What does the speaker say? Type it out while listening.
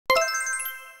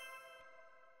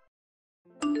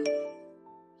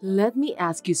Let me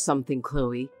ask you something,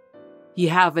 Chloe. You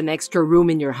have an extra room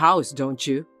in your house, don't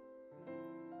you?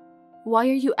 Why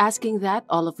are you asking that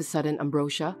all of a sudden,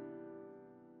 Ambrosia?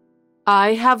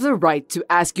 I have the right to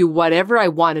ask you whatever I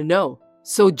want to know,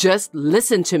 so just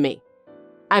listen to me.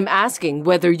 I'm asking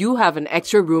whether you have an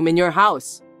extra room in your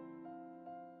house.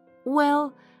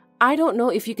 Well, I don't know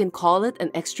if you can call it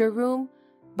an extra room,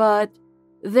 but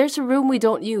there's a room we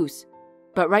don't use.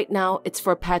 But right now, it's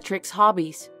for Patrick's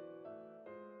hobbies.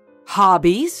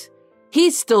 Hobbies?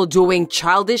 He's still doing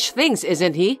childish things,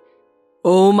 isn't he?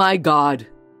 Oh my God.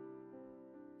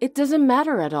 It doesn't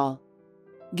matter at all.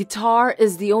 Guitar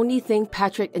is the only thing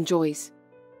Patrick enjoys.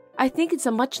 I think it's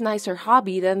a much nicer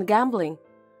hobby than gambling.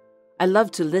 I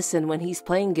love to listen when he's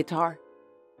playing guitar.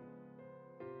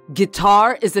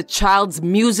 Guitar is a child's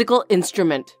musical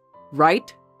instrument,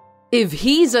 right? If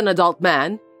he's an adult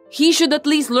man, he should at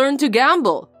least learn to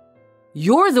gamble.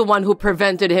 You're the one who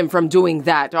prevented him from doing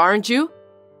that, aren't you?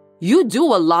 You do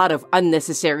a lot of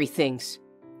unnecessary things.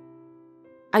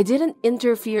 I didn't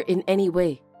interfere in any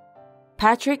way.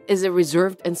 Patrick is a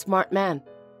reserved and smart man.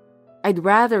 I'd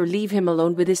rather leave him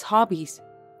alone with his hobbies.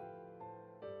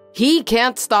 He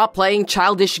can't stop playing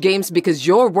childish games because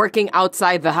you're working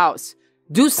outside the house.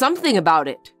 Do something about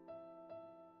it.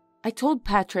 I told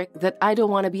Patrick that I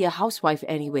don't want to be a housewife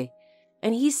anyway,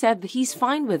 and he said that he's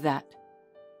fine with that.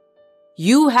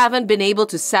 You haven't been able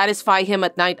to satisfy him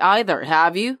at night either,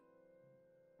 have you?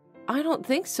 I don't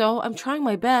think so. I'm trying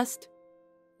my best.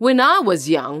 When I was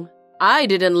young, I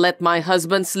didn't let my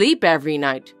husband sleep every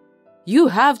night. You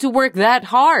have to work that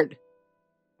hard.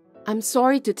 I'm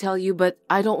sorry to tell you, but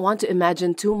I don't want to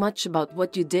imagine too much about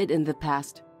what you did in the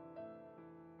past.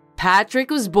 Patrick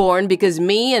was born because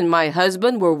me and my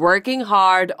husband were working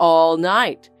hard all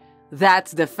night.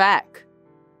 That's the fact.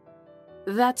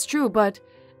 That's true, but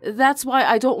that's why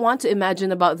I don't want to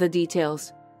imagine about the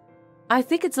details. I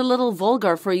think it's a little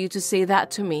vulgar for you to say that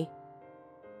to me.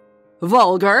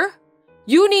 Vulgar?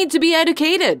 You need to be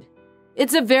educated.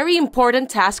 It's a very important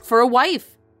task for a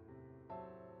wife.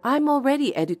 I'm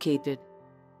already educated.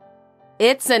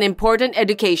 It's an important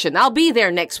education. I'll be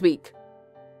there next week.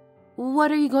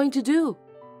 What are you going to do?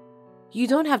 You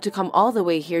don't have to come all the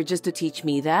way here just to teach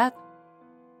me that.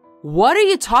 What are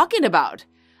you talking about?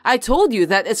 I told you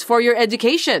that it's for your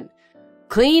education.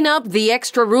 Clean up the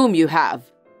extra room you have.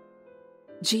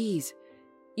 Geez,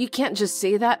 you can't just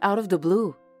say that out of the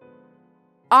blue.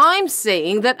 I'm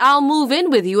saying that I'll move in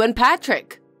with you and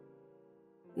Patrick.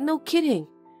 No kidding.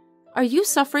 Are you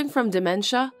suffering from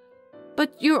dementia?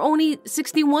 But you're only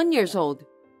 61 years old.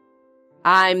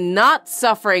 I'm not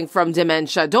suffering from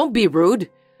dementia. Don't be rude.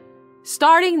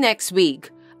 Starting next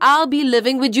week, I'll be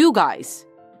living with you guys.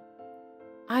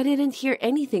 I didn't hear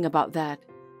anything about that.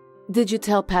 Did you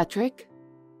tell Patrick?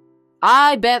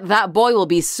 I bet that boy will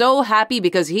be so happy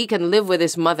because he can live with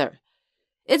his mother.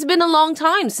 It's been a long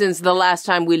time since the last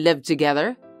time we lived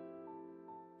together.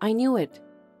 I knew it.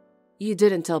 You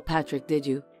didn't tell Patrick, did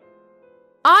you?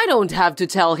 I don't have to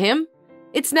tell him.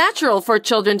 It's natural for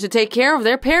children to take care of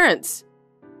their parents.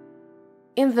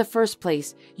 In the first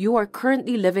place, you are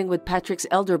currently living with Patrick's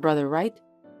elder brother, right?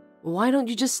 Why don't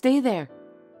you just stay there?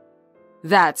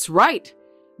 That's right.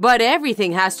 But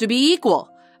everything has to be equal.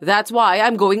 That's why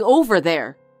I'm going over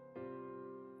there.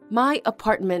 My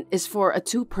apartment is for a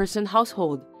two-person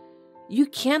household. You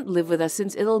can't live with us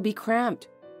since it'll be cramped.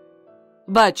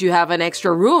 But you have an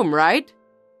extra room, right?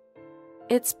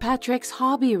 It's Patrick's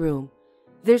hobby room.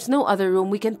 There's no other room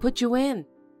we can put you in.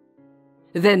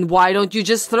 Then why don't you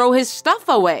just throw his stuff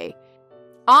away?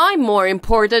 I'm more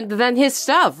important than his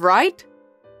stuff, right?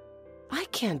 I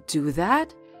can't do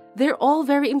that. They're all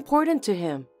very important to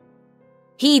him.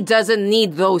 He doesn't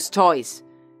need those toys.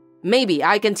 Maybe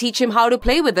I can teach him how to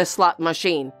play with the slot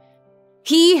machine.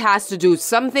 He has to do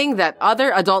something that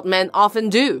other adult men often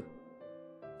do.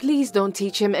 Please don't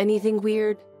teach him anything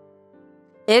weird.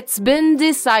 It's been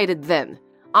decided then.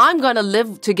 I'm gonna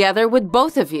live together with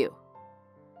both of you.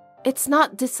 It's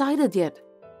not decided yet.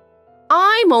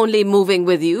 I'm only moving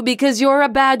with you because you're a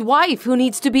bad wife who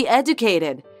needs to be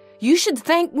educated. You should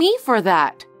thank me for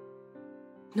that.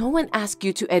 No one asked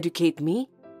you to educate me.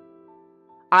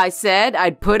 I said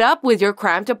I'd put up with your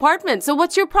cramped apartment, so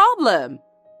what's your problem?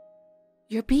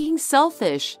 You're being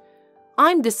selfish.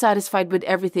 I'm dissatisfied with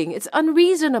everything. It's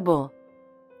unreasonable.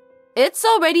 It's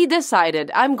already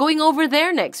decided. I'm going over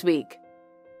there next week.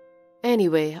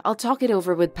 Anyway, I'll talk it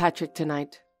over with Patrick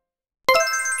tonight.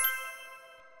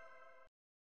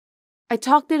 I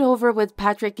talked it over with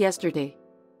Patrick yesterday.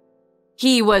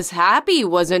 He was happy,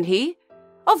 wasn't he?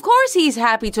 Of course he's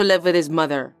happy to live with his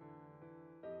mother.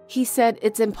 He said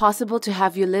it's impossible to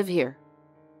have you live here.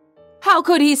 How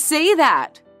could he say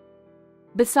that?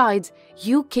 Besides,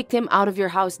 you kicked him out of your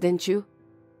house, didn't you?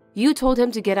 You told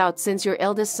him to get out since your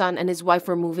eldest son and his wife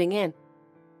were moving in.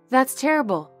 That's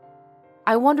terrible.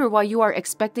 I wonder why you are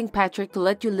expecting Patrick to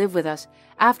let you live with us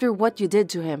after what you did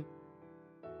to him.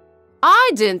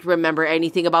 I didn't remember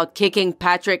anything about kicking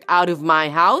Patrick out of my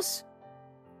house.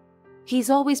 He's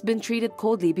always been treated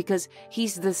coldly because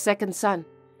he's the second son,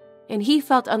 and he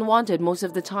felt unwanted most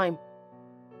of the time.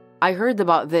 I heard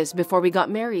about this before we got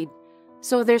married,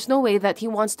 so there's no way that he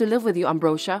wants to live with you,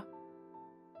 Ambrosia.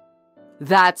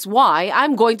 That's why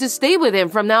I'm going to stay with him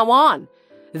from now on.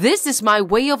 This is my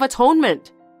way of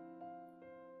atonement.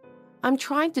 I'm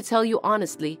trying to tell you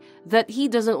honestly that he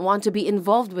doesn't want to be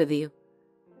involved with you.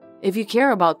 If you care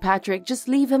about Patrick, just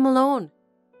leave him alone.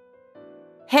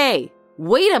 Hey,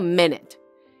 wait a minute.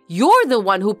 You're the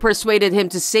one who persuaded him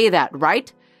to say that,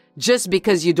 right? Just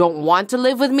because you don't want to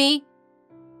live with me?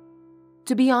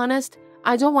 To be honest,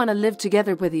 I don't want to live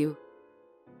together with you.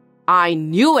 I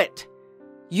knew it.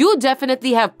 You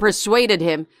definitely have persuaded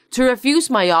him to refuse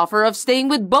my offer of staying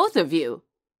with both of you.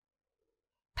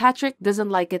 Patrick doesn't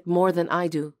like it more than I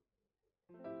do.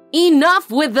 Enough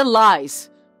with the lies!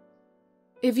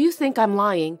 If you think I'm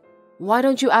lying, why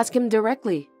don't you ask him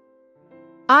directly?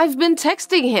 I've been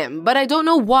texting him, but I don't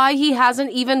know why he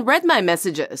hasn't even read my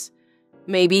messages.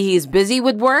 Maybe he's busy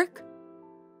with work?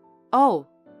 Oh,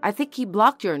 I think he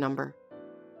blocked your number.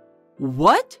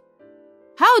 What?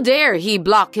 How dare he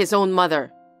block his own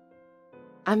mother?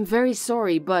 I'm very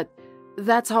sorry, but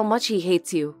that's how much he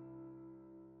hates you.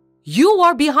 You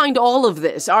are behind all of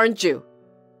this, aren't you?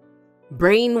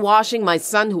 Brainwashing my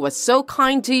son who was so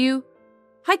kind to you?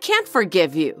 I can't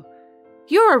forgive you.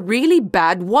 You're a really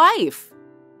bad wife.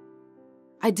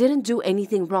 I didn't do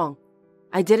anything wrong.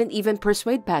 I didn't even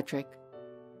persuade Patrick.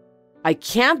 I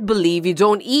can't believe you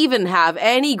don't even have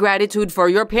any gratitude for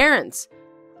your parents.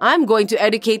 I'm going to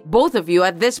educate both of you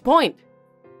at this point.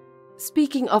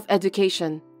 Speaking of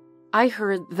education, I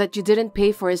heard that you didn't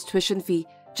pay for his tuition fee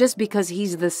just because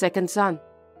he's the second son.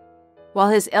 While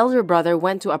his elder brother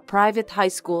went to a private high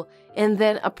school and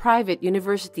then a private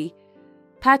university,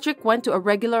 Patrick went to a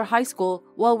regular high school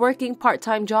while working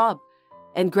part-time job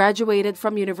and graduated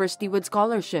from university with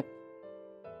scholarship.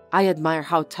 I admire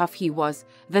how tough he was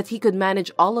that he could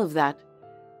manage all of that.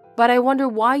 But I wonder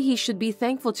why he should be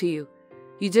thankful to you.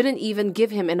 You didn't even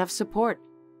give him enough support.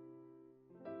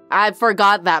 I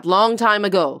forgot that long time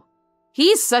ago.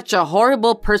 He's such a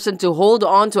horrible person to hold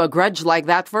on to a grudge like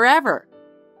that forever.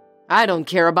 I don't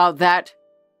care about that.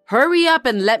 Hurry up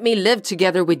and let me live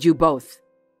together with you both.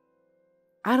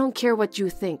 I don't care what you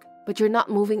think, but you're not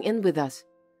moving in with us.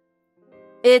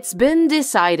 It's been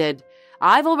decided.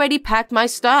 I've already packed my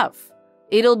stuff.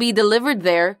 It'll be delivered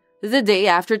there the day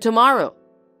after tomorrow.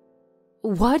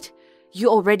 What? You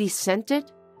already sent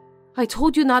it? I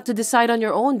told you not to decide on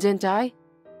your own, didn't I?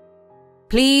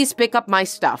 Please pick up my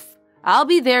stuff. I'll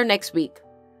be there next week.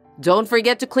 Don't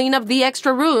forget to clean up the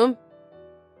extra room.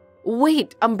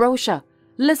 Wait, Ambrosia.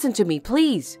 Listen to me,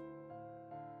 please.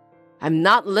 I'm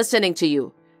not listening to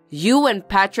you. You and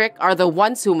Patrick are the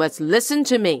ones who must listen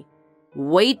to me.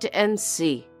 Wait and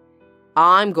see.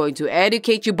 I'm going to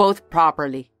educate you both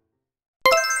properly.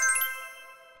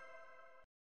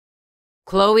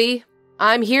 Chloe,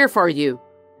 I'm here for you.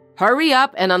 Hurry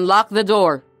up and unlock the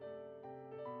door.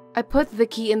 I put the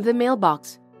key in the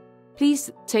mailbox.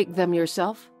 Please take them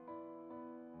yourself.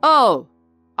 Oh,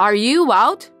 are you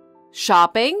out?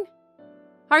 Shopping?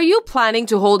 Are you planning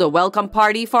to hold a welcome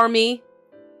party for me?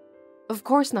 Of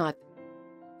course not.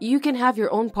 You can have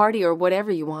your own party or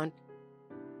whatever you want.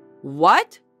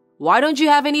 What? Why don't you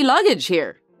have any luggage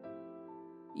here?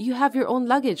 You have your own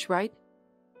luggage, right?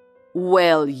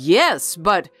 Well, yes,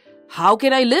 but how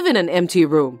can I live in an empty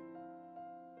room?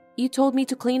 You told me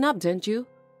to clean up, didn't you?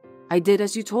 I did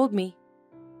as you told me.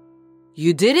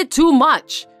 You did it too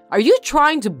much. Are you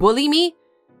trying to bully me?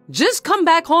 Just come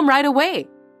back home right away.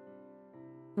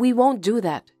 We won't do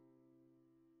that.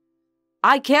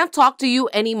 I can't talk to you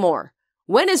anymore.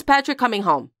 When is Patrick coming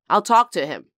home? I'll talk to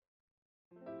him.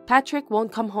 Patrick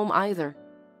won't come home either.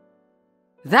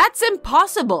 That's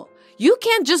impossible. You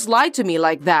can't just lie to me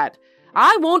like that.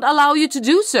 I won't allow you to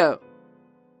do so.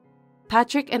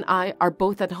 Patrick and I are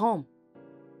both at home.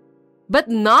 But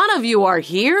none of you are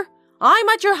here. I'm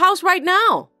at your house right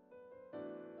now.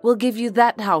 We'll give you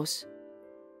that house.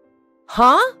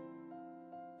 Huh?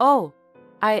 Oh,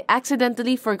 I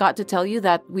accidentally forgot to tell you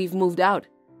that we've moved out.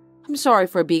 I'm sorry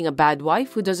for being a bad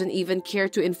wife who doesn't even care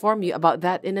to inform you about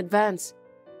that in advance.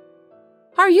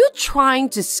 Are you trying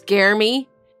to scare me?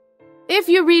 If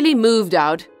you really moved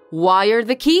out, why are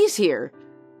the keys here?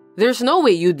 There's no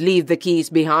way you'd leave the keys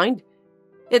behind.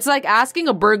 It's like asking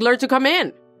a burglar to come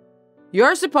in.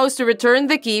 You're supposed to return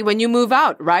the key when you move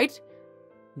out, right?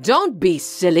 Don't be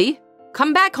silly.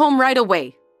 Come back home right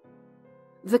away.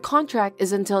 The contract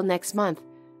is until next month.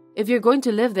 If you're going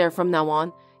to live there from now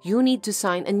on, you need to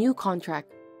sign a new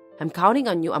contract. I'm counting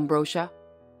on you, Ambrosia.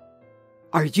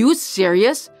 Are you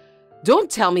serious?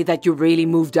 Don't tell me that you really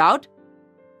moved out.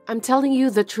 I'm telling you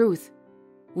the truth.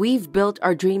 We've built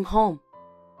our dream home.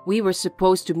 We were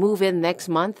supposed to move in next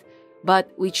month,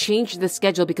 but we changed the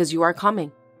schedule because you are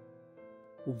coming.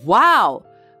 Wow!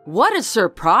 What a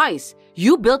surprise!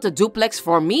 You built a duplex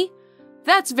for me?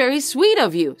 That's very sweet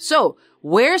of you. So,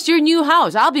 where's your new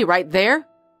house? I'll be right there.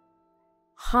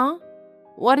 Huh?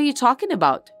 What are you talking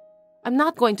about? I'm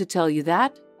not going to tell you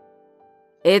that.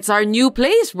 It's our new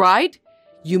place, right?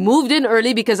 You moved in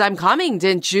early because I'm coming,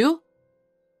 didn't you?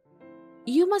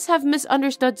 You must have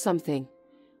misunderstood something.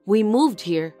 We moved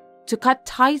here to cut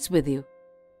ties with you.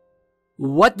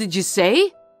 What did you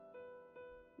say?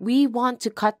 We want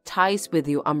to cut ties with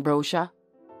you, Ambrosia.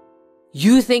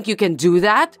 You think you can do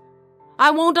that? I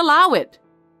won't allow it.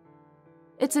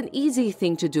 It's an easy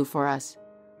thing to do for us.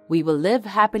 We will live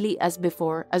happily as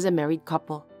before as a married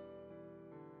couple.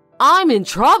 I'm in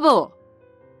trouble.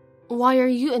 Why are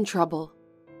you in trouble?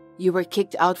 You were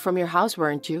kicked out from your house,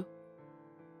 weren't you?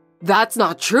 That's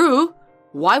not true.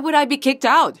 Why would I be kicked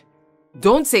out?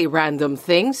 Don't say random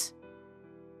things.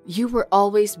 You were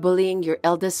always bullying your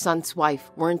eldest son's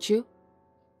wife, weren't you?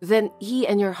 Then he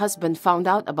and your husband found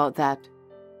out about that.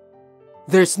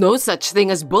 There's no such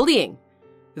thing as bullying.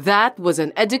 That was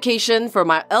an education for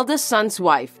my eldest son's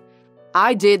wife.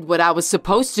 I did what I was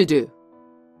supposed to do.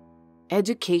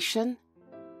 Education?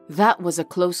 That was a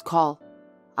close call.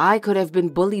 I could have been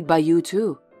bullied by you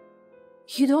too.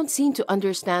 You don't seem to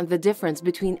understand the difference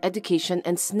between education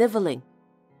and sniveling.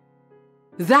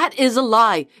 That is a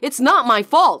lie. It's not my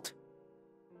fault.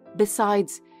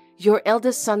 Besides, your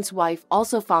eldest son's wife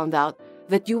also found out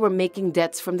that you were making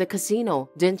debts from the casino,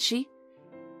 didn't she?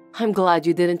 I'm glad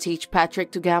you didn't teach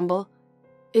Patrick to gamble.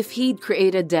 If he'd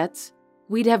created debts,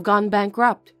 we'd have gone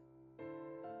bankrupt.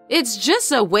 It's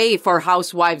just a way for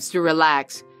housewives to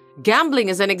relax. Gambling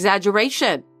is an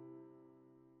exaggeration.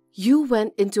 You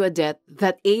went into a debt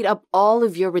that ate up all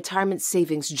of your retirement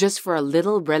savings just for a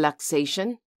little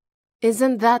relaxation?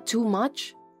 Isn't that too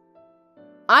much?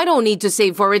 I don't need to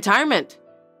save for retirement.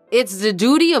 It's the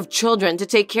duty of children to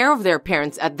take care of their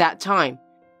parents at that time.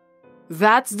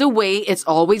 That's the way it's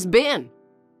always been.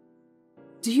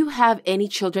 Do you have any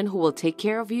children who will take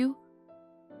care of you?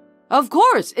 Of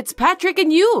course, it's Patrick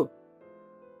and you.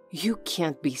 You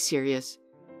can't be serious.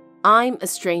 I'm a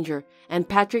stranger, and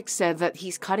Patrick said that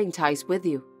he's cutting ties with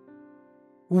you.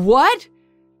 What?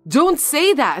 Don't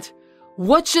say that.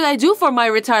 What should I do for my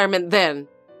retirement then?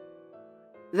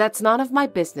 That's none of my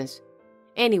business.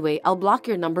 Anyway, I'll block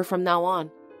your number from now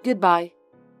on. Goodbye.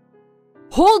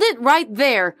 Hold it right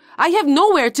there. I have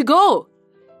nowhere to go.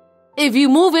 If you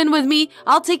move in with me,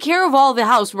 I'll take care of all the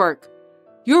housework.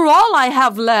 You're all I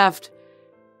have left.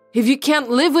 If you can't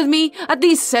live with me, at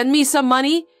least send me some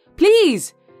money.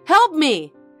 Please, help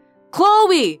me.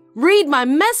 Chloe, read my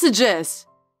messages.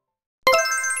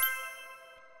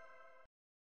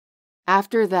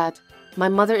 After that, my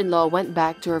mother-in-law went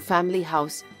back to her family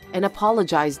house and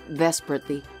apologized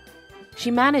desperately.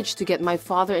 She managed to get my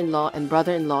father-in-law and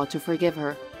brother-in-law to forgive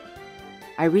her.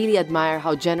 I really admire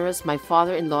how generous my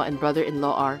father-in-law and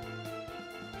brother-in-law are.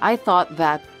 I thought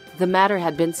that the matter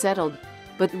had been settled,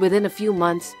 but within a few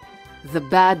months, the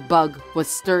bad bug was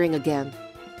stirring again.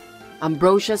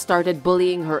 Ambrosia started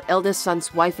bullying her eldest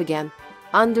son's wife again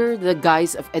under the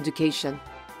guise of education.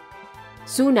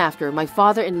 Soon after, my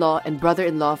father-in-law and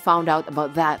brother-in-law found out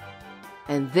about that,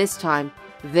 and this time,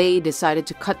 they decided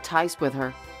to cut ties with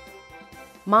her.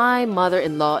 My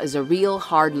mother-in-law is a real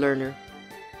hard learner.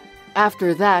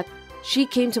 After that, she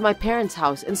came to my parents'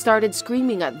 house and started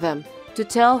screaming at them to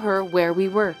tell her where we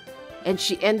were, and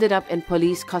she ended up in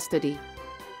police custody.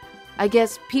 I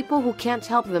guess people who can't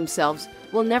help themselves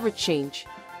will never change,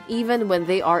 even when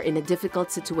they are in a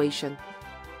difficult situation.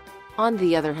 On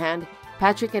the other hand,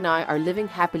 Patrick and I are living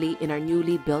happily in our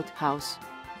newly built house.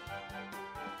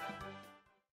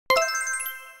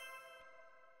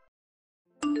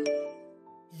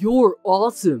 You're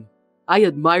awesome. I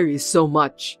admire you so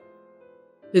much.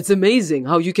 It's amazing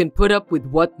how you can put up with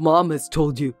what Mom has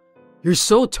told you. You're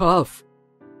so tough.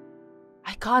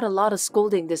 I got a lot of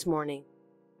scolding this morning.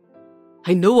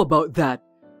 I know about that.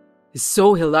 It's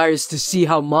so hilarious to see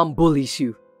how Mom bullies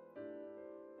you.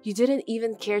 You didn't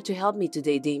even care to help me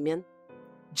today, Damien.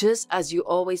 Just as you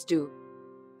always do.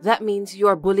 That means you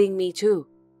are bullying me too.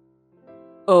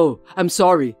 Oh, I'm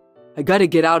sorry. I gotta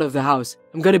get out of the house.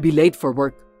 I'm gonna be late for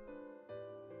work.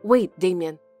 Wait,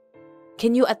 Damien.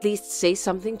 Can you at least say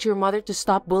something to your mother to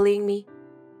stop bullying me?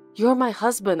 You're my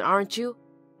husband, aren't you?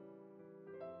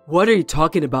 What are you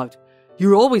talking about?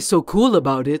 You're always so cool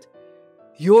about it.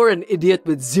 You're an idiot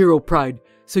with zero pride,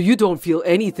 so you don't feel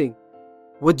anything.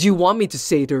 What do you want me to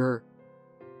say to her?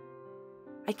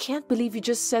 I can't believe you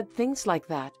just said things like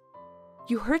that.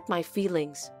 You hurt my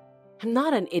feelings. I'm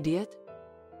not an idiot.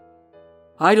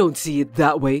 I don't see it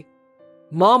that way.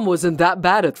 Mom wasn't that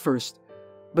bad at first,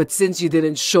 but since you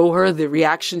didn't show her the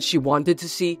reaction she wanted to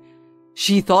see,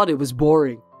 she thought it was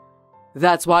boring.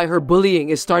 That's why her bullying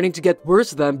is starting to get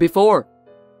worse than before.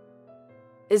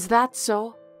 Is that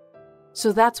so?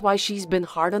 So that's why she's been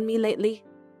hard on me lately?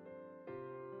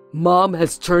 Mom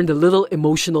has turned a little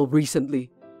emotional recently.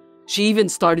 She even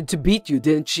started to beat you,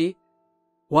 didn't she?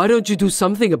 Why don't you do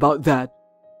something about that?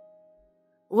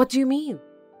 What do you mean?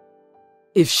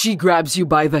 If she grabs you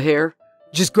by the hair,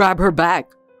 just grab her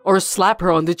back or slap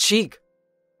her on the cheek.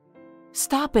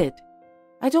 Stop it.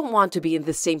 I don't want to be in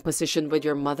the same position with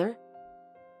your mother.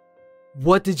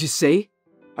 What did you say?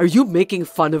 Are you making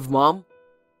fun of Mom?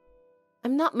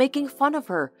 I'm not making fun of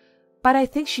her, but I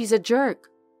think she's a jerk.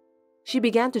 She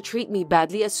began to treat me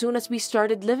badly as soon as we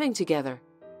started living together.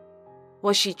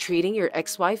 Was she treating your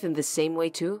ex-wife in the same way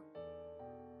too?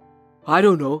 I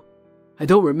don't know. I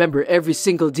don't remember every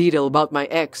single detail about my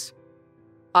ex.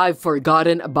 I've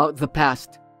forgotten about the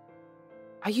past.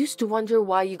 I used to wonder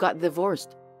why you got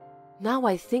divorced. Now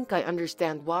I think I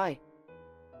understand why.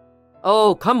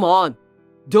 Oh, come on.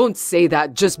 Don't say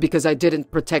that just because I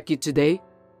didn't protect you today.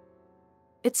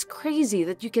 It's crazy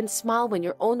that you can smile when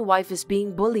your own wife is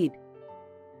being bullied.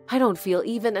 I don't feel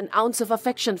even an ounce of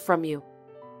affection from you.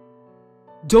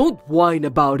 Don't whine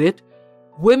about it.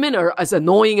 Women are as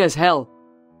annoying as hell.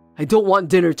 I don't want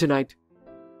dinner tonight.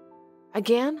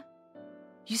 Again?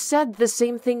 You said the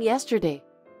same thing yesterday.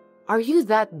 Are you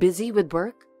that busy with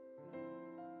work?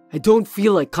 I don't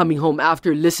feel like coming home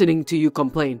after listening to you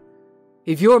complain.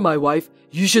 If you're my wife,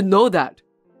 you should know that.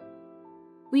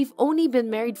 We've only been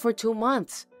married for 2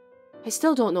 months. I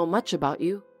still don't know much about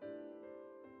you.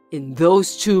 In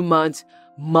those 2 months,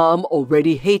 Mom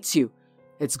already hates you.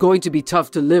 It's going to be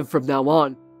tough to live from now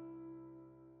on.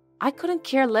 I couldn't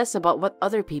care less about what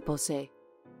other people say.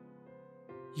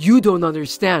 You don't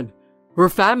understand. We're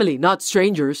family, not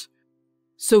strangers.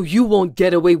 So you won't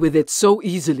get away with it so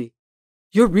easily.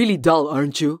 You're really dull,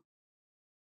 aren't you?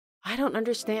 I don't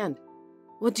understand.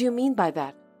 What do you mean by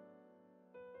that?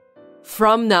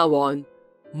 From now on,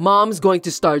 Mom's going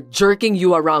to start jerking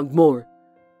you around more.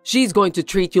 She's going to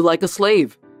treat you like a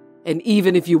slave. And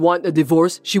even if you want a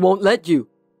divorce, she won't let you.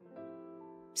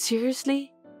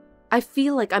 Seriously? I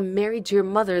feel like I'm married to your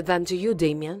mother than to you,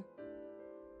 Damien.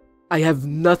 I have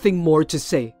nothing more to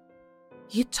say.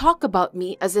 You talk about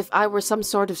me as if I were some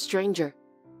sort of stranger.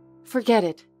 Forget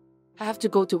it. I have to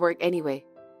go to work anyway.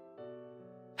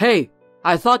 Hey,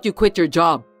 I thought you quit your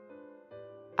job.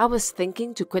 I was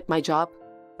thinking to quit my job,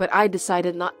 but I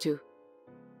decided not to.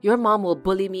 Your mom will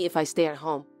bully me if I stay at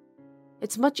home.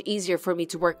 It's much easier for me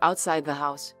to work outside the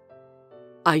house.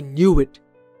 I knew it.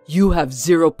 You have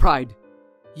zero pride.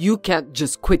 You can't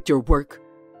just quit your work.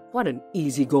 What an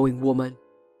easygoing woman.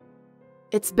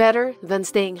 It's better than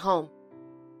staying home.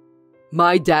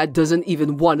 My dad doesn't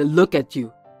even want to look at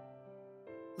you.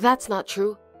 That's not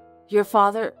true. Your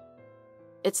father...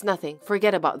 It's nothing.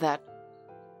 Forget about that.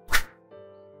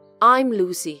 I'm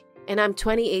Lucy, and I'm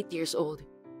 28 years old.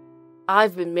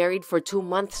 I've been married for 2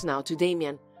 months now to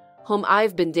Damien, whom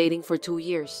I've been dating for 2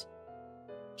 years.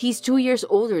 He's 2 years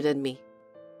older than me.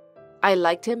 I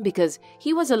liked him because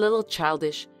he was a little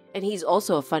childish, and he's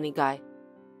also a funny guy.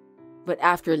 But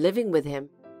after living with him,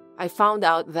 I found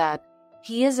out that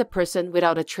he is a person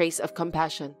without a trace of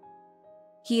compassion.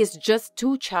 He is just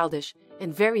too childish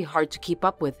and very hard to keep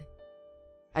up with.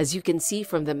 As you can see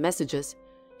from the messages,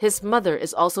 his mother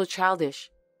is also childish.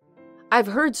 I've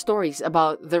heard stories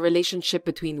about the relationship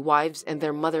between wives and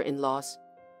their mother-in-laws.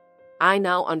 I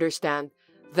now understand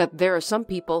that there are some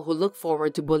people who look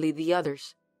forward to bully the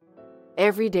others.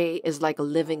 Every day is like a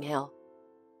living hell.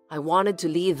 I wanted to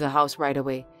leave the house right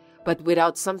away, but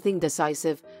without something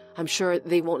decisive, I'm sure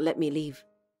they won't let me leave.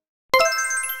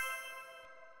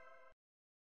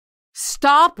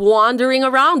 Stop wandering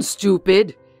around,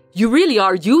 stupid! You really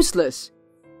are useless.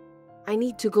 I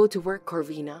need to go to work,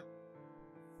 Corvina.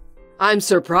 I'm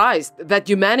surprised that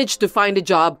you managed to find a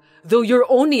job, though you're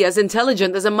only as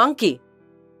intelligent as a monkey.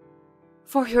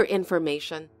 For your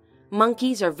information,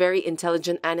 monkeys are very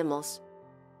intelligent animals.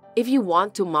 If you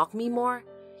want to mock me more,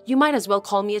 you might as well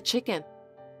call me a chicken.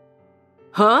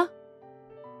 Huh?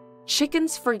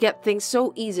 Chickens forget things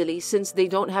so easily since they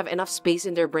don't have enough space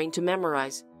in their brain to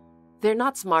memorize. They're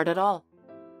not smart at all.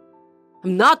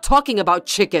 I'm not talking about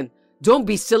chicken. Don't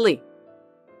be silly.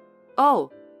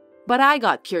 Oh, but I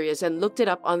got curious and looked it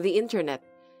up on the internet,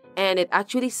 and it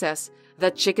actually says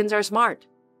that chickens are smart.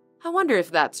 I wonder if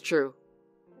that's true.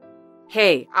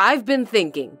 Hey, I've been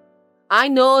thinking. I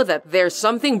know that there's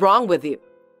something wrong with you.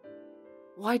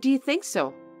 Why do you think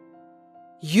so?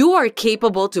 You are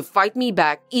capable to fight me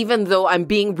back even though I'm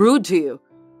being rude to you.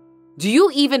 Do you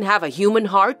even have a human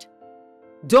heart?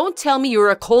 Don't tell me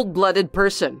you're a cold-blooded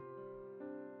person.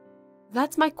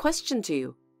 That's my question to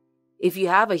you. If you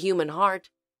have a human heart,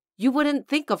 you wouldn't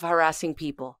think of harassing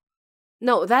people.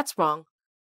 No, that's wrong.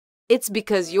 It's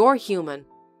because you're human.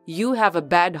 You have a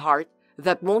bad heart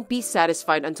that won't be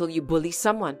satisfied until you bully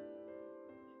someone.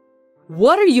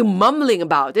 What are you mumbling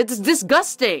about? It's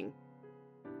disgusting.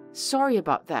 Sorry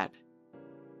about that.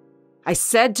 I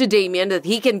said to Damien that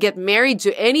he can get married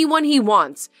to anyone he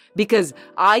wants because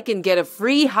I can get a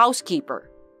free housekeeper.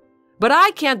 But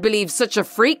I can't believe such a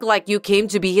freak like you came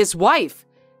to be his wife.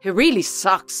 He really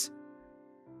sucks.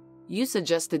 You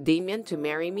suggested Damien to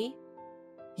marry me?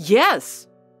 Yes.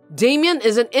 Damien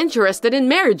isn't interested in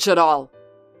marriage at all.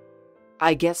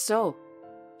 I guess so.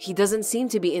 He doesn't seem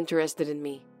to be interested in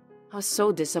me. I was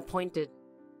so disappointed.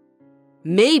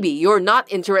 Maybe you're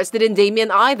not interested in Damien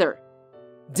either.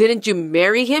 Didn't you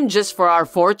marry him just for our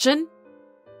fortune?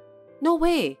 No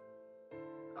way.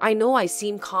 I know I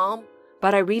seem calm,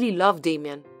 but I really love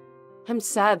Damien. I'm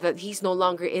sad that he's no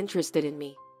longer interested in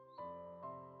me.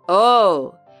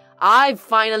 Oh, I've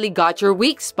finally got your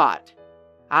weak spot.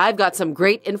 I've got some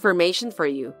great information for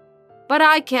you, but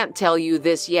I can't tell you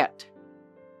this yet.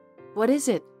 What is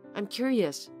it? I'm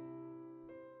curious.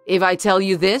 If I tell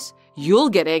you this, you'll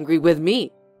get angry with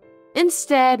me.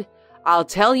 Instead, I'll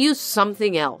tell you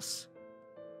something else.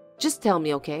 Just tell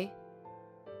me, okay?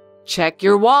 Check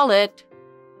your wallet.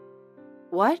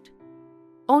 What?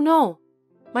 Oh no,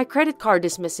 my credit card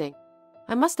is missing.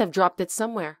 I must have dropped it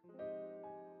somewhere.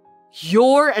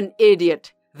 You're an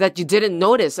idiot that you didn't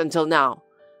notice until now.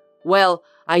 Well,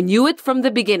 I knew it from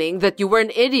the beginning that you were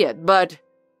an idiot, but...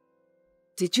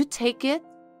 Did you take it?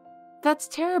 That's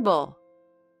terrible.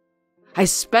 I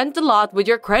spent a lot with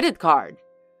your credit card.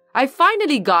 I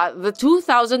finally got the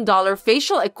 $2,000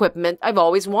 facial equipment I've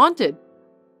always wanted.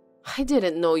 I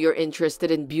didn't know you're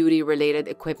interested in beauty-related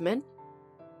equipment.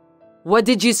 What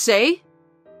did you say?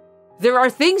 There are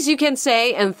things you can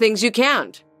say and things you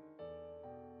can't.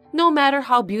 No matter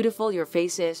how beautiful your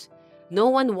face is, no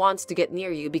one wants to get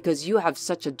near you because you have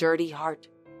such a dirty heart.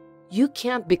 You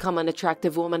can't become an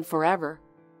attractive woman forever.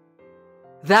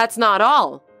 That's not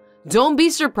all. Don't be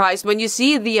surprised when you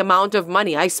see the amount of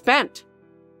money I spent.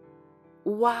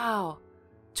 Wow,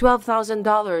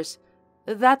 $12,000.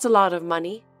 That's a lot of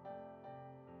money.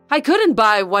 I couldn't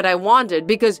buy what I wanted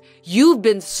because you've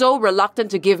been so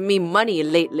reluctant to give me money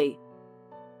lately.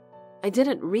 I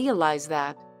didn't realize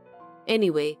that.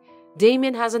 Anyway,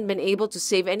 Damien hasn't been able to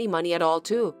save any money at all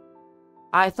too.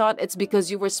 I thought it's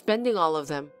because you were spending all of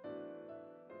them.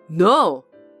 No,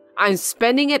 I'm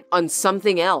spending it on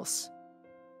something else.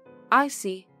 I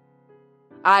see.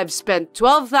 I've spent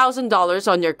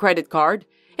 $12,000 on your credit card,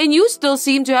 and you still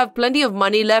seem to have plenty of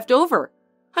money left over.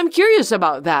 I'm curious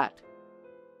about that.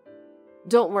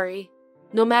 Don't worry.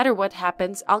 No matter what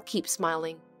happens, I'll keep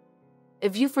smiling.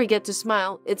 If you forget to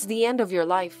smile, it's the end of your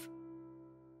life.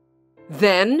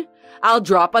 Then, I'll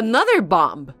drop another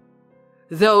bomb.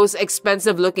 Those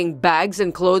expensive-looking bags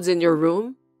and clothes in your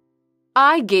room,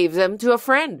 I gave them to a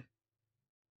friend.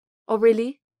 Oh,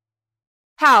 really?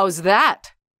 How's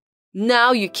that?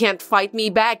 Now you can't fight me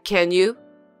back, can you?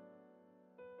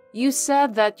 You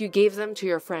said that you gave them to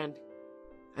your friend.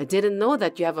 I didn't know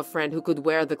that you have a friend who could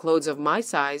wear the clothes of my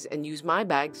size and use my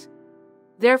bags.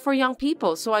 They're for young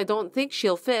people, so I don't think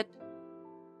she'll fit.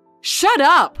 Shut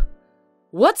up!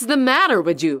 What's the matter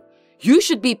with you? You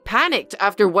should be panicked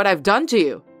after what I've done to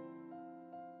you.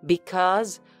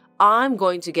 Because I'm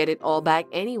going to get it all back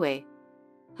anyway.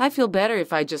 I feel better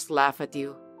if I just laugh at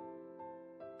you.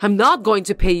 I'm not going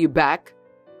to pay you back.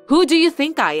 Who do you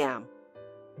think I am?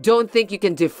 Don't think you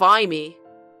can defy me.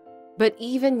 But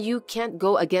even you can't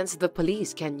go against the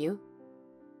police, can you?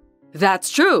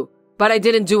 That's true, but I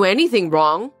didn't do anything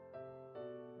wrong.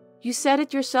 You said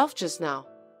it yourself just now,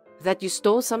 that you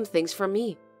stole some things from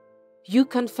me. You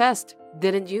confessed,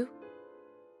 didn't you?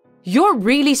 You're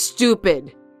really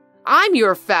stupid. I'm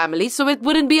your family, so it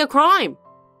wouldn't be a crime.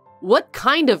 What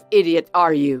kind of idiot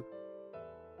are you?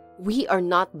 We are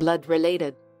not blood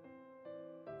related.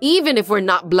 Even if we're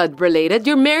not blood related,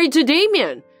 you're married to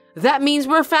Damien. That means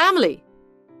we're family.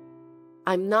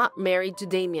 I'm not married to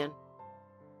Damien.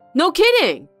 No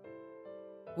kidding!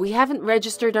 We haven't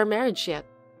registered our marriage yet.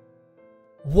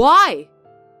 Why?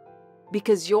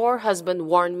 Because your husband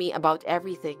warned me about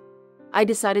everything. I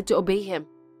decided to obey him.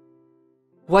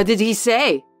 What did he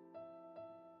say?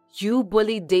 You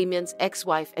bullied Damien's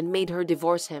ex-wife and made her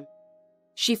divorce him.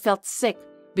 She felt sick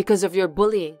because of your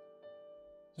bullying.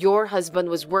 Your husband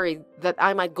was worried that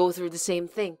I might go through the same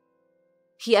thing.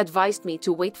 He advised me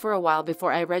to wait for a while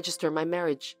before I register my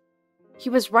marriage. He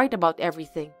was right about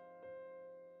everything.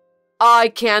 I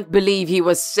can't believe he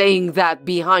was saying that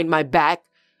behind my back.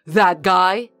 That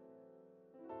guy.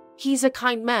 He's a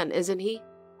kind man, isn't he?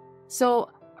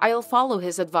 So I'll follow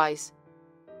his advice.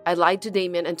 I lied to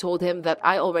Damien and told him that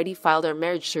I already filed our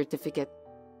marriage certificate.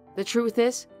 The truth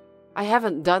is, I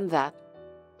haven't done that.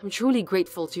 I'm truly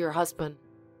grateful to your husband.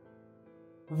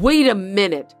 Wait a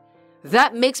minute.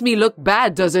 That makes me look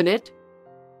bad, doesn't it?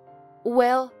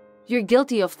 Well, you're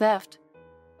guilty of theft.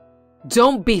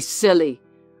 Don't be silly.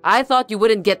 I thought you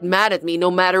wouldn't get mad at me no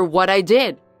matter what I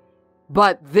did.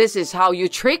 But this is how you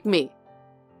trick me.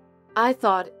 I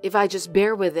thought if I just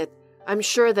bear with it, I'm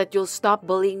sure that you'll stop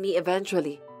bullying me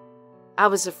eventually. I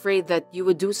was afraid that you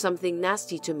would do something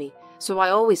nasty to me, so I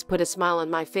always put a smile on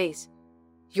my face.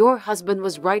 Your husband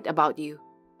was right about you.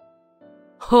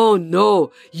 Oh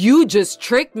no, you just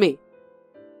tricked me.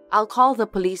 I'll call the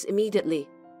police immediately.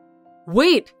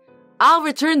 Wait, I'll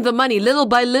return the money little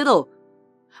by little.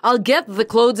 I'll get the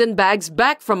clothes and bags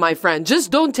back from my friend.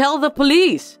 Just don't tell the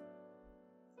police.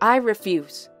 I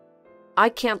refuse. I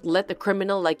can't let a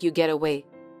criminal like you get away.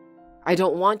 I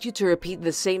don't want you to repeat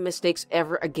the same mistakes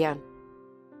ever again.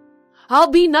 I'll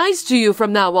be nice to you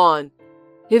from now on.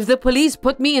 If the police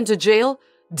put me into jail,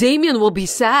 Damien will be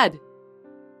sad.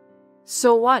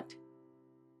 So what?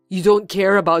 You don't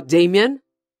care about Damien?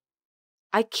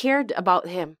 I cared about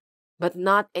him, but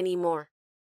not anymore.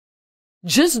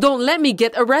 Just don't let me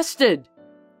get arrested.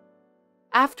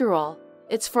 After all,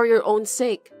 it's for your own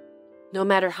sake. No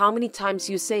matter how many times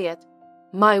you say it,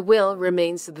 my will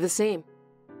remains the same.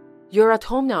 You're at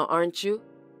home now, aren't you?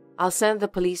 I'll send the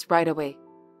police right away.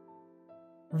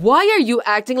 Why are you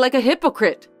acting like a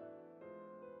hypocrite?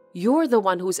 You're the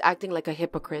one who's acting like a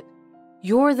hypocrite.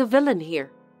 You're the villain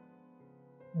here.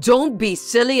 Don't be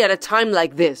silly at a time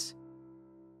like this.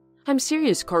 I'm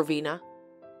serious, Corvina.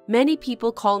 Many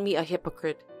people call me a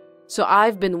hypocrite, so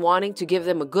I've been wanting to give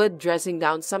them a good dressing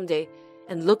down someday,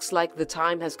 and looks like the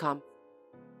time has come.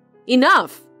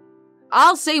 Enough!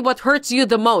 I'll say what hurts you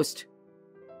the most.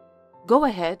 Go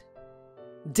ahead.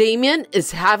 Damien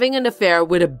is having an affair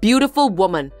with a beautiful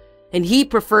woman, and he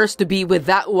prefers to be with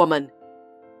that woman.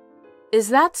 Is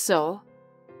that so?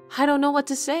 I don't know what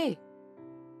to say.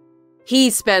 He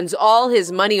spends all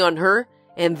his money on her,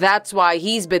 and that's why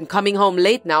he's been coming home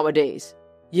late nowadays.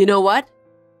 You know what?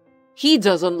 He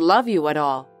doesn't love you at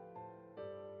all.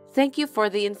 Thank you for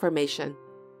the information.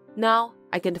 Now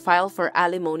I can file for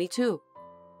alimony too.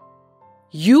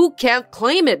 You can't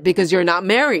claim it because you're not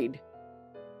married.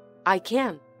 I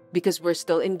can, because we're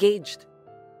still engaged.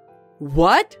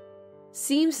 What?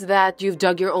 Seems that you've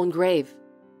dug your own grave.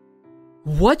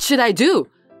 What should I do?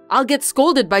 I'll get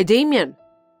scolded by Damien.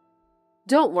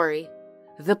 Don't worry.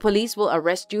 The police will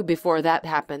arrest you before that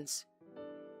happens.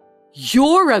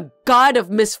 You're a god of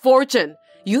misfortune.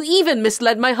 You even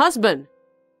misled my husband.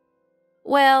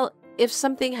 Well, if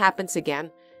something happens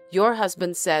again, your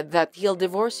husband said that he'll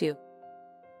divorce you.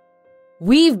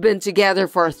 We've been together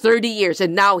for 30 years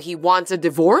and now he wants a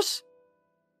divorce?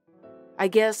 I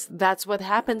guess that's what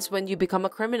happens when you become a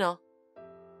criminal.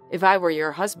 If I were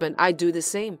your husband, I'd do the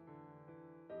same.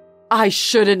 I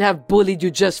shouldn't have bullied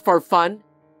you just for fun.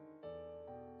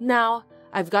 Now,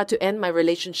 I've got to end my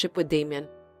relationship with Damien.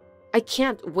 I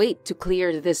can't wait to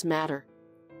clear this matter.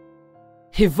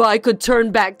 If I could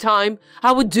turn back time,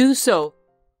 I would do so.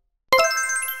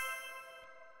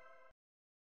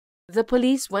 The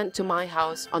police went to my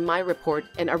house on my report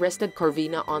and arrested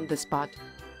Corvina on the spot.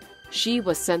 She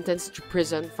was sentenced to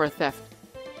prison for theft.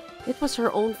 It was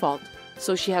her own fault,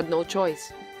 so she had no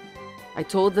choice. I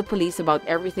told the police about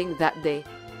everything that day,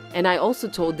 and I also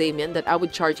told Damien that I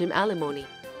would charge him alimony.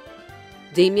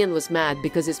 Damien was mad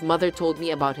because his mother told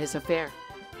me about his affair.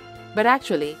 But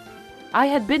actually, I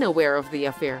had been aware of the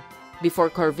affair before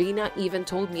Corvina even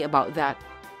told me about that.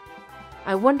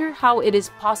 I wonder how it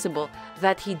is possible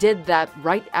that he did that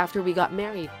right after we got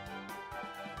married.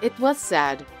 It was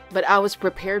sad, but I was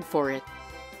prepared for it.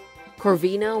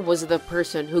 Corvina was the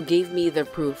person who gave me the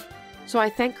proof, so I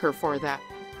thank her for that.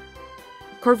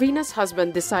 Corvina's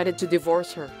husband decided to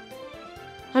divorce her.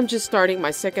 I'm just starting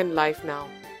my second life now.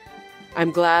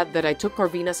 I'm glad that I took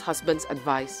Corvina's husband's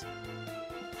advice.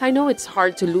 I know it's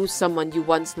hard to lose someone you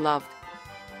once loved,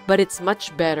 but it's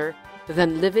much better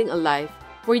than living a life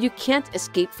where you can't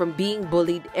escape from being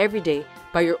bullied every day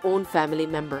by your own family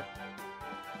member.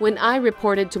 When I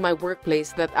reported to my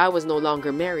workplace that I was no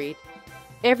longer married,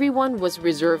 everyone was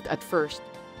reserved at first.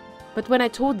 But when I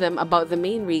told them about the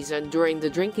main reason during the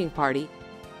drinking party,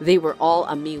 they were all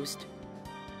amused.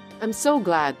 I'm so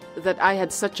glad that I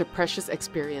had such a precious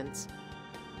experience.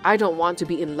 I don't want to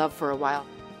be in love for a while,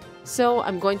 so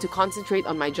I'm going to concentrate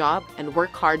on my job and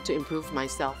work hard to improve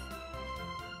myself.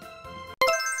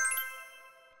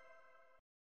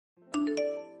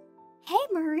 Hey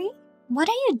Marie, what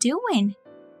are you doing?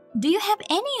 Do you have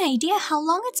any idea how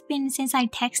long it's been since I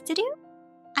texted you?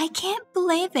 I can't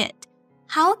believe it.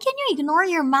 How can you ignore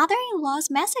your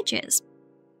mother-in-law's messages?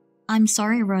 I'm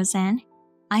sorry, Roseanne.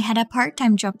 I had a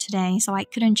part-time job today, so I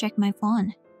couldn't check my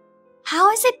phone. How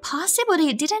is it possible that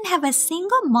you didn't have a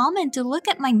single moment to look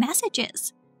at my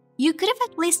messages? You could have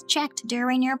at least checked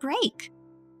during your break.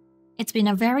 It's been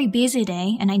a very busy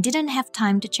day, and I didn't have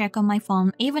time to check on my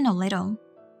phone even a little.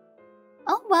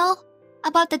 Oh well,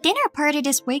 about the dinner party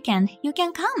this weekend, you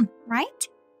can come, right?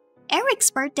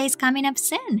 Eric's birthday is coming up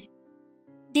soon.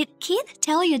 Did Keith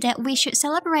tell you that we should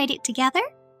celebrate it together?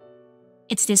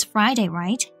 It's this Friday,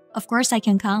 right? Of course I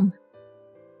can come.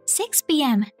 6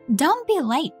 p.m. Don't be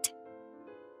late.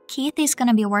 Keith is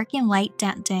gonna be working late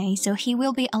that day, so he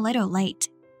will be a little late.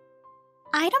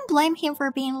 I don't blame him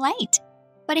for being late,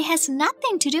 but it has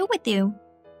nothing to do with you.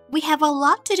 We have a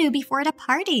lot to do before the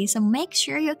party, so make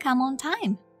sure you come on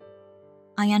time.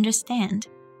 I understand,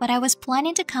 but I was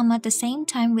planning to come at the same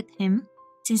time with him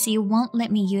since you won't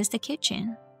let me use the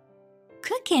kitchen.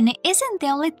 Cooking isn't the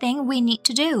only thing we need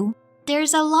to do.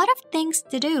 There's a lot of things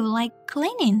to do, like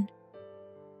cleaning.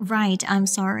 Right, I'm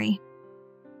sorry.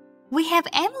 We have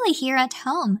Emily here at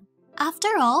home. After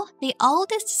all, the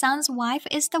oldest son's wife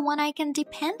is the one I can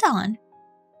depend on.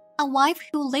 A wife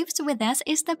who lives with us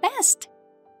is the best.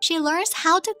 She learns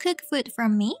how to cook food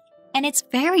from me, and it's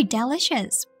very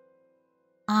delicious.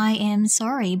 I am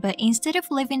sorry, but instead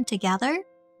of living together,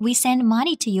 we send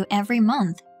money to you every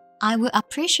month. I would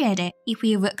appreciate it if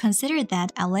you would consider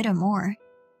that a little more.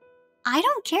 I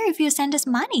don't care if you send us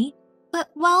money, but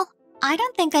well, I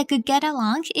don't think I could get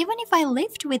along even if I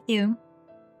lived with you.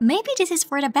 Maybe this is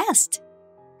for the best.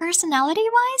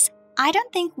 Personality-wise, I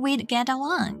don't think we'd get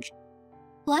along.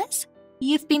 Plus,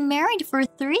 you've been married for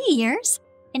 3 years,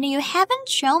 and you haven't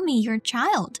shown me your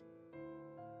child.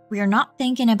 We're not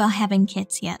thinking about having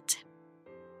kids yet.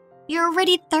 You're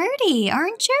already 30,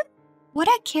 aren't you? What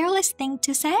a careless thing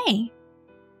to say.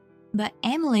 But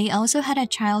Emily also had a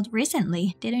child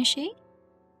recently, didn't she?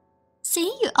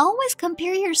 See, you always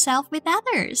compare yourself with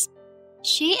others.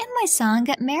 She and my son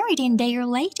got married in their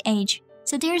late age,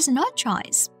 so there's no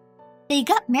choice. They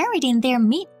got married in their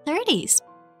mid-30s,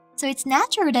 so it's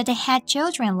natural that they had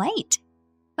children late.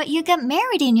 But you got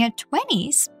married in your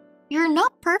 20s. You're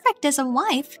not perfect as a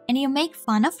wife, and you make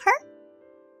fun of her?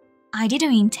 I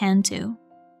didn't intend to,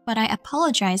 but I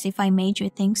apologize if I made you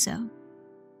think so.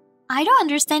 I don't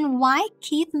understand why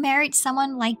Keith married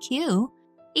someone like you.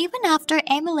 Even after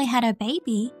Emily had a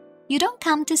baby, you don't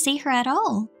come to see her at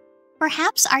all.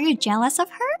 Perhaps are you jealous of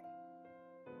her?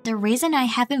 The reason I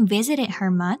haven't visited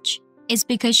her much is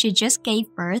because she just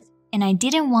gave birth and I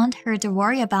didn't want her to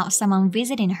worry about someone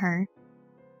visiting her.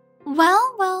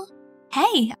 Well,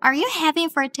 hey, are you having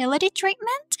fertility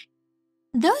treatment?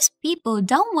 Those people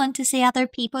don't want to see other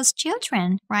people's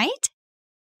children, right?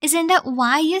 Isn't that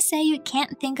why you say you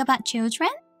can't think about children?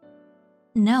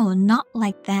 No, not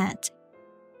like that.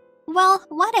 Well,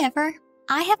 whatever.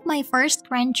 I have my first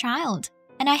grandchild,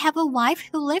 and I have a wife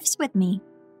who lives with me.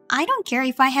 I don't care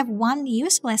if I have one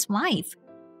useless wife.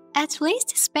 At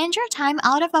least spend your time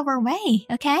out of our way,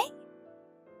 okay?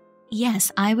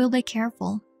 Yes, I will be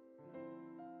careful.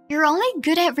 You're only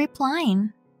good at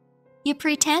replying. You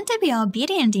pretend to be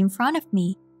obedient in front of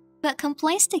me, but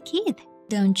complains to Keith,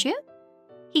 don't you?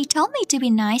 He told me to be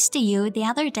nice to you the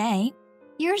other day.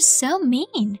 You're so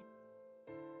mean.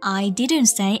 I didn't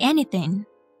say anything.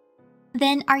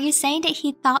 Then are you saying that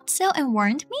he thought so and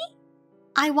warned me?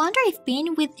 I wonder if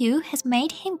being with you has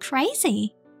made him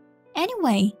crazy.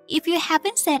 Anyway, if you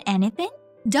haven't said anything,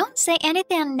 don't say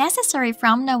anything unnecessary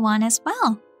from now on as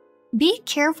well. Be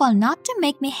careful not to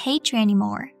make me hate you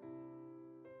anymore.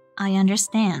 I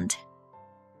understand.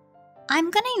 I'm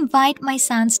gonna invite my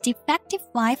son's defective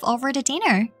wife over to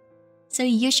dinner, so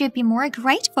you should be more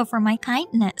grateful for my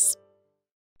kindness.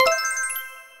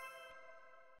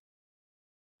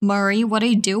 Murray, what are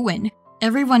you doing?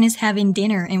 Everyone is having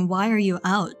dinner and why are you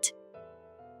out?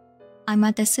 I'm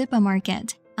at the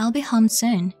supermarket. I'll be home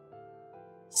soon.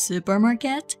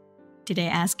 Supermarket? Did they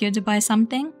ask you to buy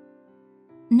something?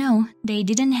 No, they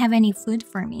didn't have any food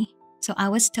for me, so I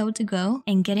was told to go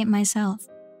and get it myself.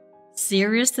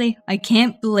 Seriously? I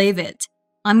can't believe it.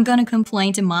 I'm gonna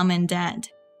complain to Mom and Dad.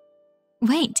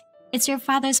 Wait, it's your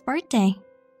father's birthday,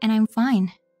 and I'm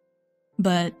fine.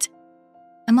 But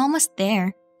I'm almost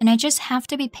there, and I just have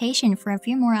to be patient for a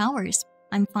few more hours.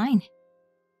 I'm fine.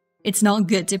 It's not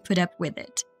good to put up with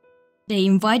it. They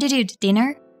invited you to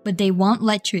dinner, but they won't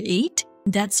let you eat?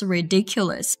 That's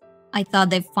ridiculous. I thought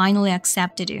they finally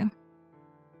accepted you.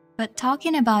 But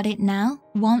talking about it now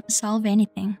won't solve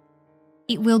anything.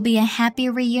 It will be a happy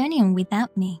reunion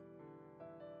without me.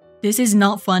 This is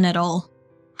not fun at all.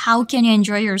 How can you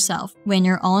enjoy yourself when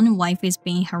your own wife is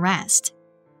being harassed?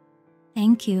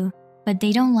 Thank you, but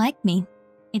they don't like me.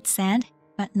 It's sad,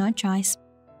 but no choice.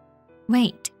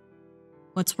 Wait.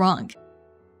 What's wrong?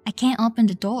 I can't open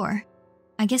the door.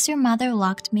 I guess your mother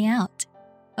locked me out.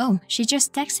 Oh, she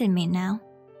just texted me now.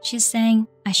 She's saying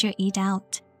I should eat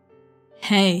out.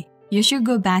 Hey, you should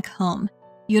go back home.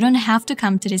 You don't have to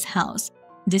come to this house.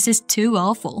 This is too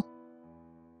awful.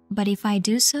 But if I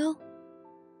do so?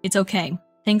 It's okay.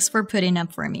 Thanks for putting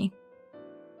up for me.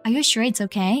 Are you sure it's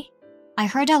okay? I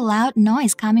heard a loud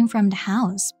noise coming from the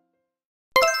house.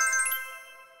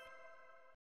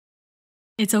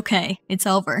 It's okay. It's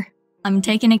over. I'm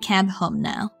taking a cab home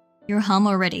now. You're home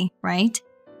already, right?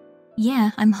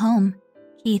 Yeah, I'm home.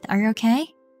 Keith, are you okay?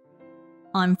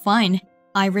 I'm fine.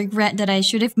 I regret that I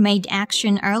should have made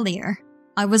action earlier.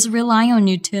 I was relying on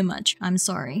you too much. I'm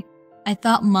sorry. I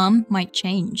thought Mom might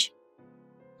change.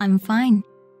 I'm fine.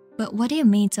 But what do you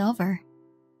mean it's over?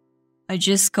 I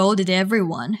just scolded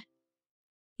everyone.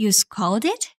 You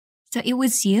scolded? So it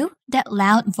was you? That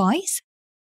loud voice?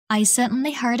 I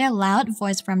suddenly heard a loud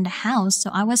voice from the house, so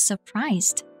I was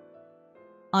surprised.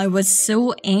 I was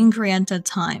so angry at the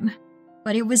time,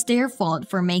 but it was their fault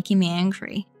for making me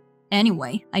angry.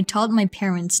 Anyway, I told my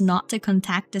parents not to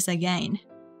contact us again.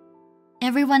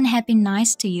 Everyone had been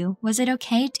nice to you. Was it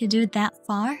okay to do that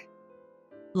far?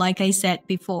 Like I said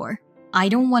before, I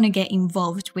don't want to get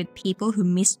involved with people who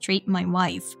mistreat my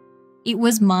wife. It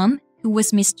was Mom who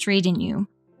was mistreating you,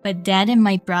 but Dad and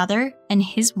my brother and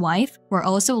his wife were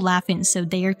also laughing, so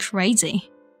they are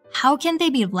crazy. How can they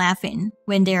be laughing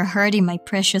when they are hurting my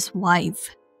precious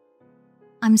wife?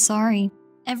 I'm sorry.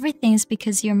 Everything's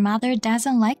because your mother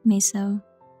doesn't like me, so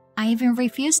I even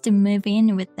refused to move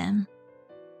in with them.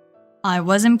 I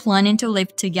wasn't planning to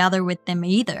live together with them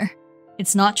either.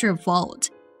 It's not your fault,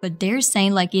 but they're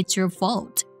saying like it's your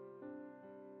fault.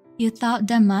 You thought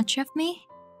that much of me?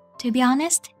 To be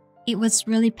honest, it was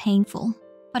really painful,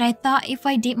 but I thought if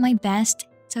I did my best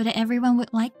so that everyone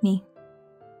would like me.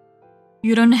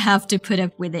 You don't have to put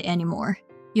up with it anymore.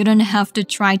 You don't have to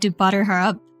try to butter her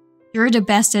up. You're the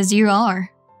best as you are.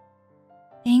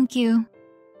 Thank you.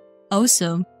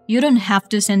 Also, you don't have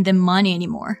to send them money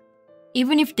anymore.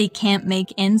 Even if they can't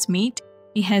make ends meet,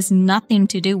 it has nothing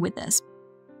to do with us.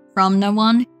 From now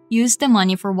on, use the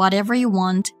money for whatever you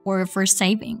want or for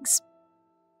savings.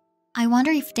 I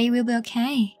wonder if they will be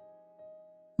okay.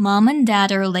 Mom and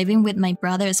Dad are living with my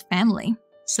brother's family,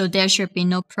 so there should be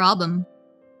no problem.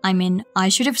 I mean, I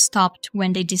should have stopped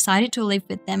when they decided to live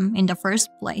with them in the first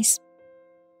place.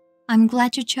 I'm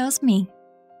glad you chose me.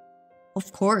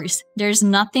 Of course, there's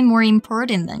nothing more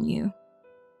important than you.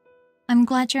 I'm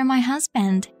glad you're my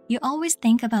husband. You always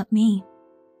think about me.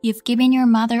 You've given your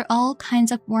mother all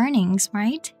kinds of warnings,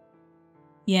 right?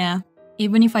 Yeah,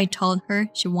 even if I told her,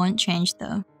 she won't change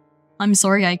though. I'm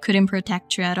sorry I couldn't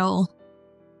protect you at all.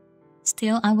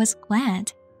 Still, I was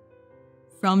glad.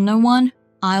 From now on,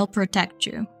 I'll protect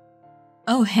you.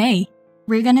 Oh hey,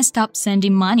 we're gonna stop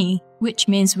sending money, which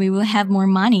means we will have more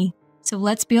money. So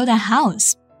let's build a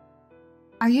house.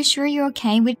 Are you sure you're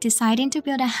okay with deciding to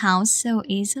build a house so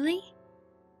easily?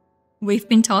 We've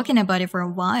been talking about it for a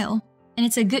while, and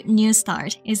it's a good new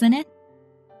start, isn't it?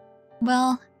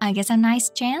 Well, I guess a nice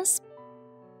chance.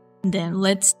 Then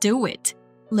let's do it.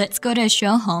 Let's go to a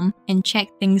show home and check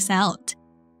things out.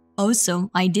 Also,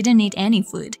 I didn't eat any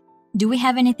food. Do we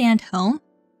have anything at home?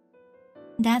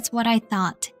 That's what I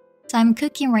thought. So I'm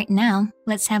cooking right now.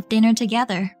 Let's have dinner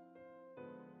together.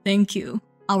 Thank you.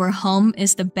 Our home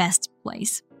is the best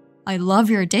place. I love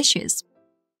your dishes.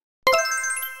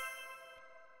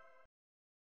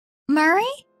 Murray?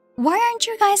 Why aren't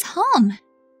you guys home?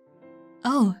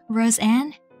 Oh,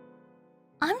 Roseanne?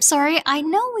 I'm sorry, I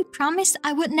know we promised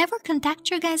I would never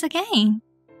contact you guys again.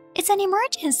 It's an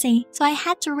emergency, so I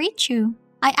had to reach you.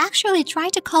 I actually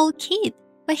tried to call Keith,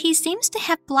 but he seems to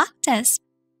have blocked us.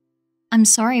 I'm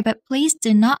sorry, but please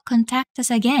do not contact us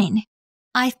again.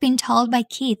 I've been told by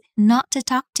Keith not to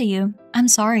talk to you. I'm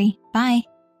sorry. Bye.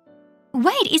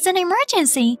 Wait, it's an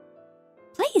emergency.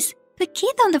 Please, put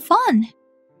Keith on the phone.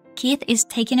 Keith is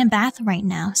taking a bath right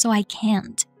now, so I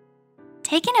can't.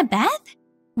 Taking a bath?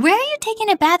 Where are you taking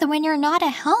a bath when you're not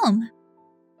at home?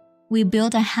 We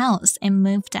built a house and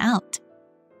moved out.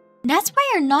 That's why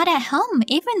you're not at home,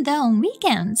 even though on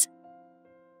weekends.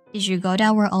 Did you go to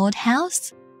our old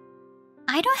house?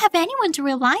 I don't have anyone to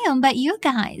rely on but you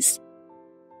guys.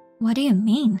 What do you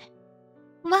mean?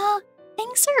 Well,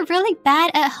 things are really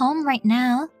bad at home right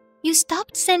now. You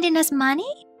stopped sending us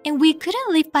money, and we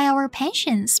couldn't live by our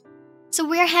pensions. So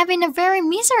we're having a very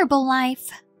miserable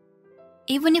life.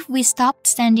 Even if we stopped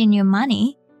sending you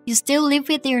money, you still live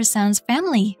with your son's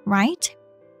family, right?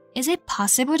 Is it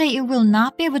possible that you will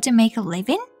not be able to make a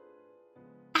living?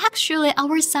 Actually,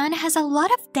 our son has a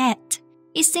lot of debt.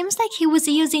 It seems like he was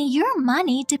using your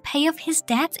money to pay off his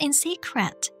debts in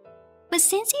secret. But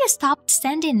since you stopped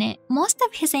sending it, most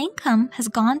of his income has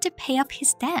gone to pay off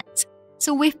his debts.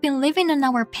 So we've been living on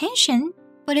our pension,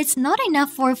 but it's not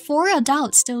enough for 4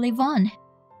 adults to live on.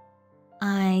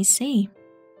 I see.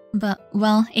 But,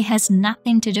 well, it has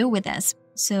nothing to do with us,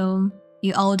 so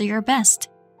you all do your best.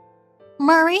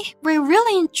 Murray, we're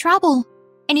really in trouble,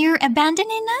 and you're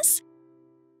abandoning us?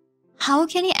 How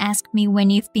can you ask me when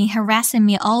you've been harassing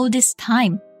me all this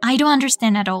time? I don't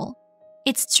understand at all.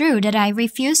 It's true that I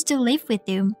refuse to live with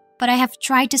you, but I have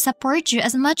tried to support you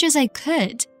as much as I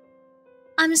could.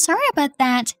 I'm sorry about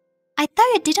that. I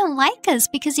thought you didn't like us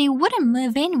because you wouldn't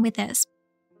move in with us.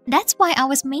 That's why I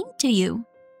was mean to you.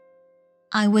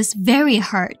 I was very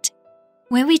hurt.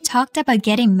 When we talked about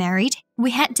getting married,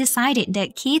 we had decided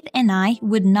that Keith and I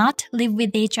would not live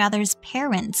with each other's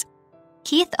parents.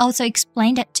 Keith also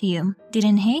explained it to you,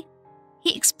 didn't he?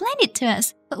 He explained it to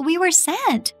us, but we were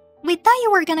sad. We thought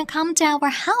you were gonna come to our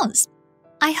house.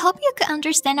 I hope you could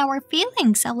understand our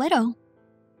feelings a little.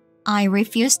 I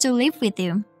refused to live with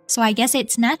you, so I guess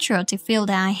it's natural to feel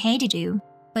that I hated you,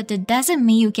 but that doesn't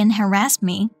mean you can harass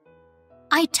me.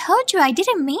 I told you I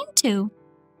didn't mean to.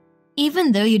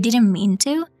 Even though you didn't mean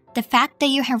to, the fact that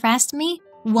you harassed me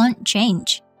won't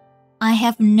change. I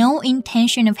have no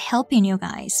intention of helping you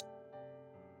guys.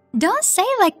 Don't say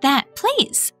it like that,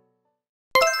 please.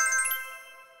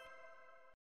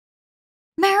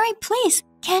 Mary, please,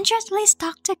 can't you at least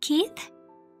talk to Keith?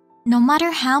 No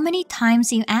matter how many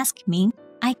times you ask me,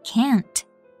 I can't.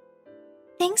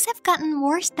 Things have gotten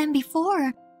worse than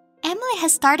before. Emily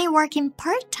has started working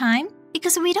part-time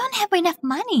because we don't have enough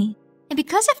money. And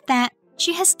because of that,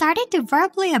 she has started to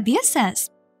verbally abuse us.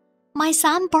 My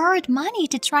son borrowed money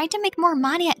to try to make more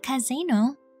money at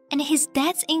casino, and his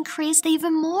debts increased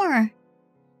even more.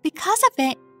 Because of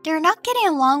it, they're not getting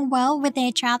along well with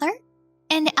each other,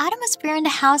 and the atmosphere in the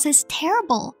house is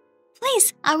terrible.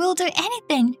 Please, I will do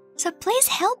anything, so please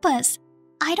help us.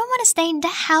 I don't want to stay in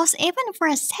that house even for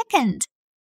a second.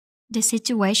 The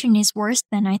situation is worse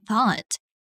than I thought.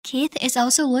 Keith is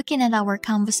also looking at our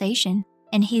conversation,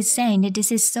 and he's saying that this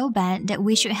is so bad that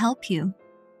we should help you.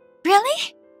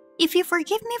 Really? If you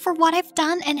forgive me for what I've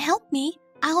done and help me,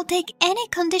 I'll take any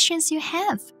conditions you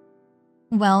have.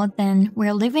 Well, then,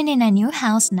 we're living in a new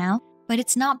house now, but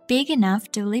it's not big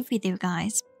enough to live with you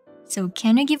guys. So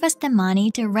can you give us the money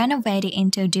to renovate it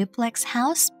into a duplex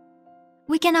house?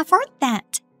 We can afford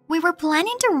that. We were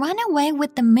planning to run away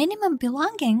with the minimum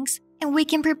belongings, and we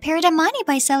can prepare the money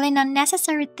by selling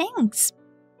unnecessary things.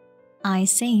 I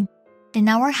see. Then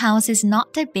our house is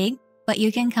not that big, but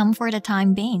you can come for the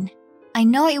time being. I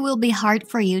know it will be hard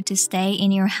for you to stay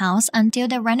in your house until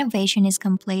the renovation is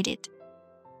completed.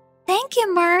 Thank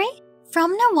you, Murray.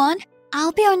 From now on,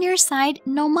 I'll be on your side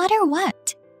no matter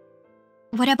what.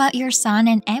 What about your son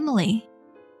and Emily?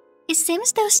 It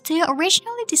seems those two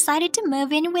originally decided to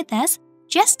move in with us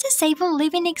just to save on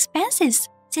living expenses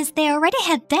since they already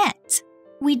had debt.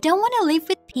 We don't want to live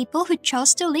with people who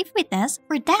chose to live with us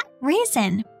for that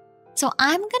reason. So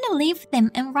I'm gonna leave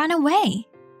them and run away.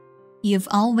 You've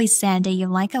always said that you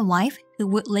like a wife who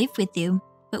would live with you,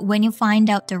 but when you find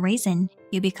out the reason,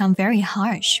 you become very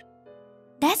harsh.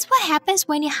 That's what happens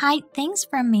when you hide things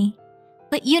from me.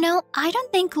 But you know, I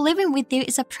don't think living with you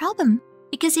is a problem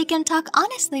because you can talk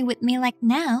honestly with me like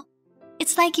now.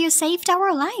 It's like you saved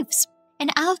our lives,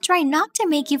 and I'll try not to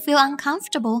make you feel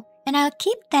uncomfortable, and I'll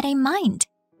keep that in mind.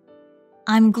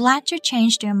 I'm glad you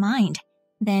changed your mind.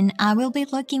 Then I will be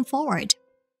looking forward.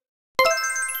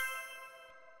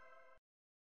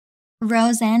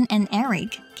 Roseanne and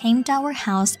Eric came to our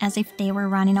house as if they were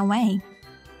running away.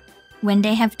 When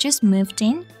they have just moved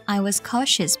in, I was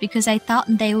cautious because I thought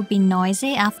they would be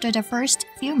noisy after the first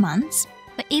few months.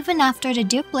 But even after the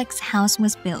duplex house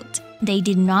was built, They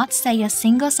did not say a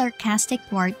single sarcastic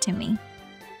word to me.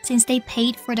 Since they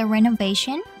paid for the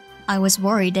renovation, I was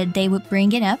worried that they would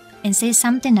bring it up and say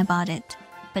something about it,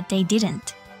 but they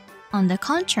didn't. On the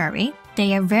contrary,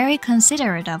 they are very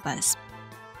considerate of us.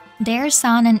 Their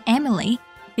son and Emily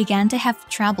began to have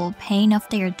trouble paying off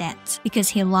their debts because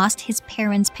he lost his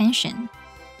parents' pension.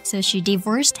 So she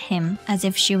divorced him as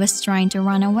if she was trying to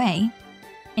run away,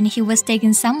 and he was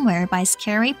taken somewhere by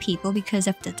scary people because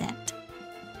of the debt.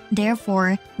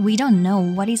 Therefore, we don't know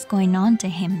what is going on to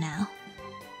him now.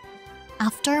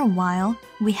 After a while,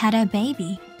 we had a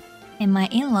baby, and my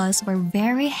in-laws were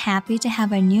very happy to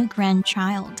have a new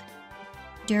grandchild.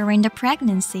 During the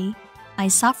pregnancy, I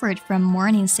suffered from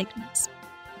morning sickness,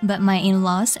 but my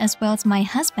in-laws as well as my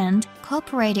husband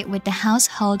cooperated with the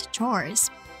household chores,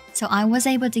 so I was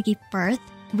able to give birth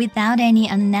without any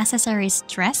unnecessary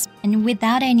stress and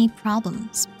without any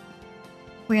problems.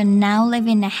 We are now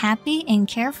living a happy and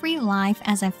carefree life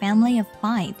as a family of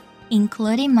 5,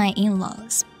 including my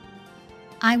in-laws.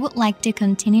 I would like to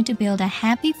continue to build a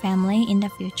happy family in the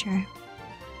future.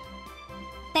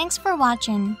 Thanks for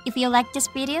watching. If you liked this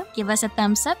video, give us a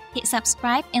thumbs up, hit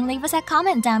subscribe, and leave us a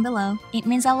comment down below. It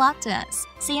means a lot to us.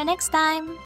 See you next time!